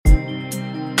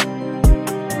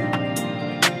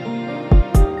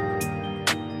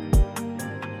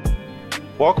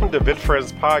Welcome to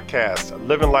VitFriends Podcast,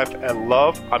 Living Life and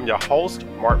Love. I'm your host,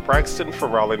 Mark Braxton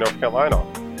from Raleigh, North Carolina.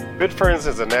 VitFriends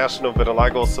is a national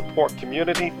vitiligo support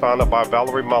community founded by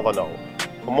Valerie Molyneux.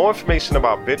 For more information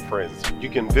about VitFriends, you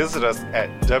can visit us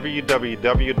at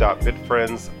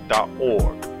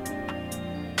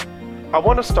www.vitfriends.org. I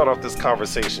want to start off this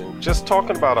conversation just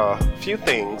talking about a few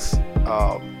things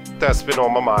that's been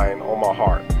on my mind, on my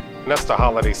heart, and that's the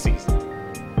holiday season.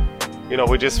 You know,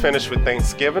 we just finished with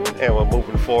Thanksgiving and we're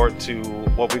moving forward to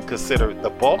what we consider the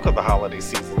bulk of the holiday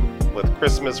season with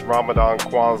Christmas, Ramadan,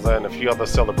 Kwanzaa, and a few other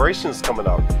celebrations coming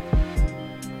up.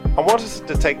 I want us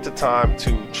to take the time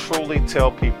to truly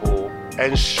tell people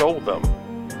and show them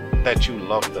that you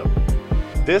love them.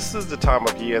 This is the time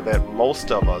of year that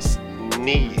most of us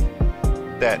need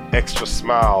that extra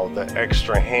smile, the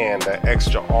extra hand, the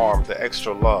extra arm, the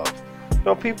extra love. You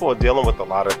know, people are dealing with a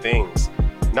lot of things.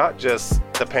 Not just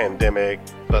the pandemic,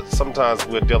 but sometimes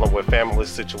we're dealing with family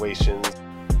situations.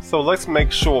 So let's make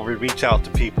sure we reach out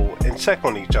to people and check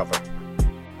on each other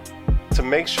to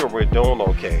make sure we're doing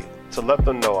okay, to let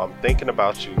them know I'm thinking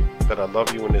about you, that I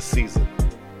love you in this season,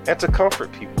 and to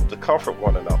comfort people, to comfort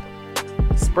one another.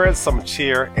 Spread some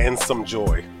cheer and some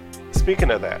joy.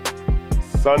 Speaking of that,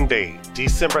 Sunday,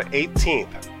 December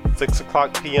 18th, 6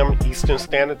 o'clock p.m. Eastern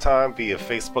Standard Time via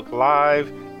Facebook Live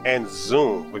and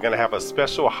Zoom. We're going to have a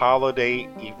special holiday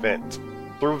event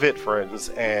through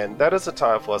VitFriends, and that is a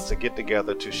time for us to get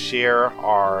together to share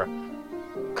our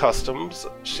customs,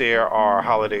 share our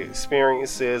holiday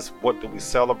experiences, what do we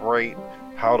celebrate,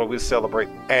 how do we celebrate,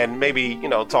 and maybe, you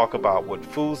know, talk about what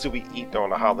foods do we eat during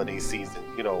the holiday season,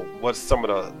 you know, what's some of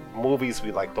the movies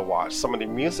we like to watch, some of the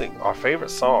music, our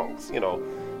favorite songs, you know,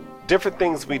 different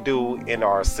things we do in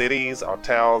our cities, our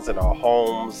towns, in our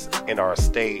homes, in our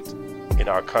state, in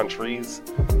our countries.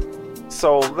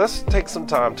 So let's take some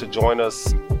time to join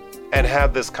us and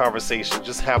have this conversation.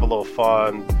 Just have a little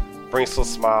fun, bring some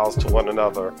smiles to one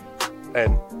another,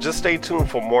 and just stay tuned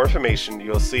for more information.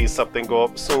 You'll see something go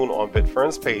up soon on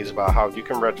VitFriends page about how you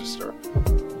can register.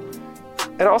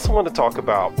 And I also want to talk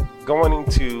about going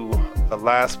into the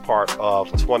last part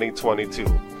of 2022.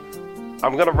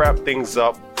 I'm going to wrap things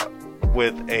up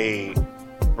with a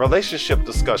relationship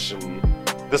discussion.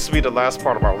 This will be the last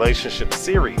part of our relationship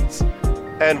series.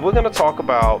 And we're going to talk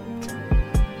about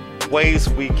ways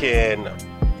we can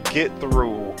get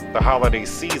through the holiday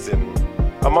season,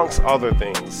 amongst other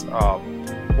things,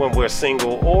 when we're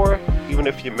single, or even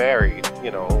if you're married,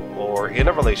 you know, or in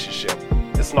a relationship.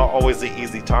 It's not always an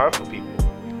easy time for people.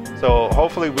 So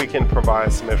hopefully we can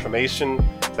provide some information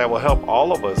that will help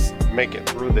all of us make it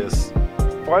through this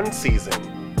fun season,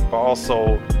 but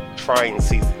also trying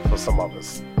season for some of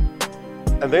us.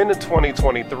 And then in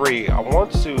 2023, I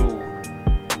want to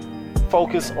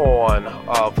focus on,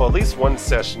 for at least one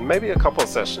session, maybe a couple of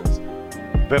sessions,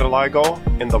 vitiligo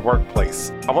in the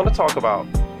workplace. I want to talk about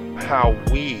how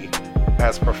we,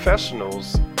 as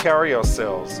professionals, carry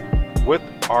ourselves with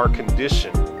our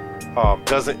condition.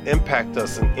 Does it impact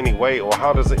us in any way, or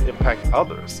how does it impact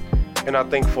others? And I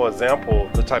think, for example,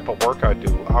 the type of work I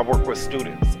do, I work with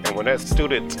students. And when that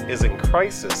student is in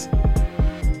crisis,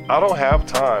 I don't have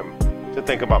time to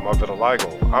think about my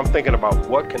vitiligo. I'm thinking about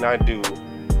what can I do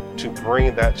to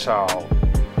bring that child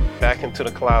back into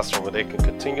the classroom where they can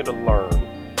continue to learn,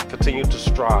 continue to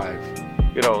strive.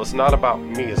 You know, it's not about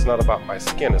me, it's not about my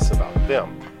skin, it's about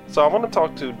them. So I want to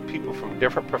talk to people from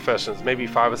different professions, maybe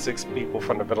 5 or 6 people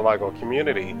from the vitiligo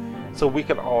community, so we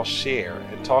can all share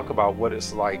and talk about what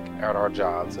it's like at our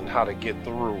jobs and how to get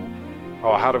through,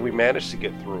 or how do we manage to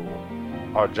get through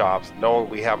our jobs knowing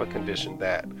we have a condition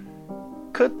that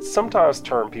could sometimes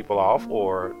turn people off,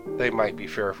 or they might be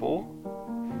fearful.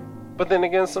 But then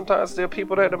again, sometimes there are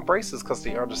people that embrace us because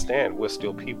they understand we're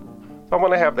still people. So I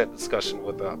want to have that discussion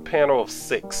with a panel of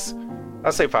 6. I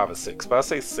say 5 or 6, but I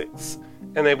say 6.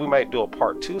 And then we might do a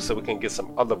part 2 so we can get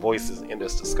some other voices in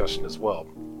this discussion as well.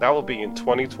 That will be in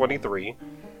 2023.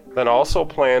 Then I also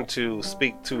plan to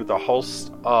speak to the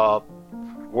host of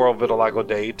World Vitiligo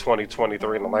Day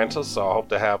 2023 in Atlanta. So I hope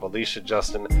to have Alicia,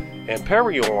 Justin, and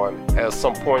Perry on at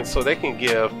some point so they can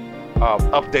give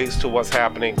updates to what's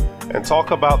happening and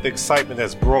talk about the excitement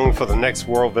that's brewing for the next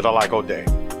World Vitiligo Day.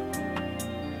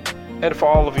 And for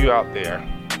all of you out there,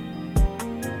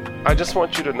 I just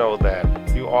want you to know that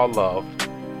you are loved,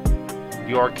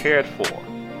 you are cared for,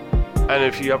 and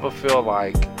if you ever feel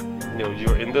like, you know,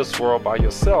 you're in this world by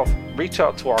yourself, reach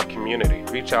out to our community,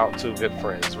 reach out to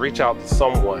VitFriends, reach out to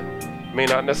someone. It may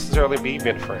not necessarily be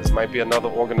VitFriends, might be another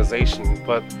organization,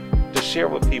 but to share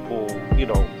with people, you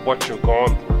know, what you're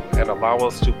going through and allow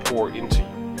us to pour into you.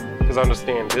 Because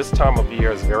understand, this time of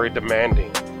year is very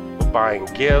demanding with buying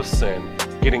gifts and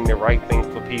getting the right thing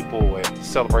for people and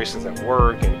celebrations at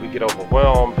work, and we get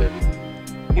overwhelmed. And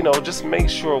just make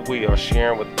sure we are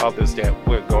sharing with others that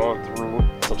we're going through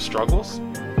some struggles.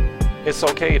 It's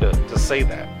okay to say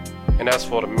that. And that's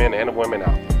for the men and the women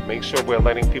out there. Make sure we're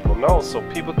letting people know so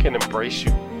people can embrace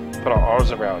you, put our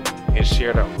arms around you, and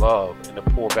share that love and to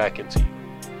pour back into you.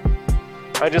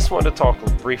 I just wanted to talk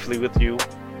briefly with you.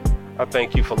 I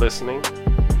thank you for listening.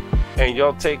 And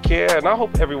y'all take care. And I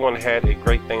hope everyone had a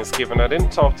great Thanksgiving. I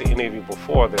didn't talk to any of you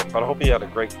before that, but I hope you had a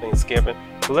great Thanksgiving.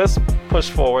 But let's push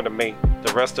forward and make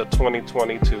the rest of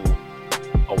 2022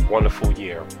 a wonderful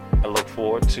year. And look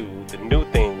forward to the new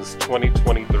things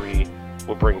 2023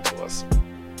 will bring to us.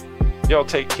 Y'all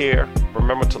take care.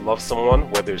 Remember to love someone,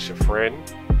 whether it's your friend,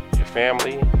 your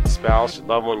family, your spouse, your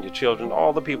loved one, your children,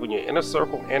 all the people in your inner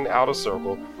circle and outer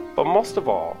circle. But most of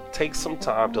all, take some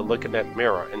time to look in that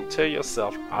mirror and tell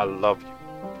yourself, I love you.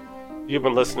 You've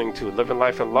been listening to Living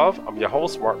Life in Love. I'm your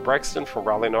host, Mark Braxton from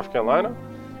Raleigh, North Carolina.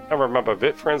 And remember,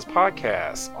 VitFriends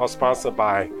podcasts are sponsored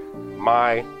by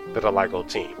my Vitiligo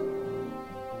team.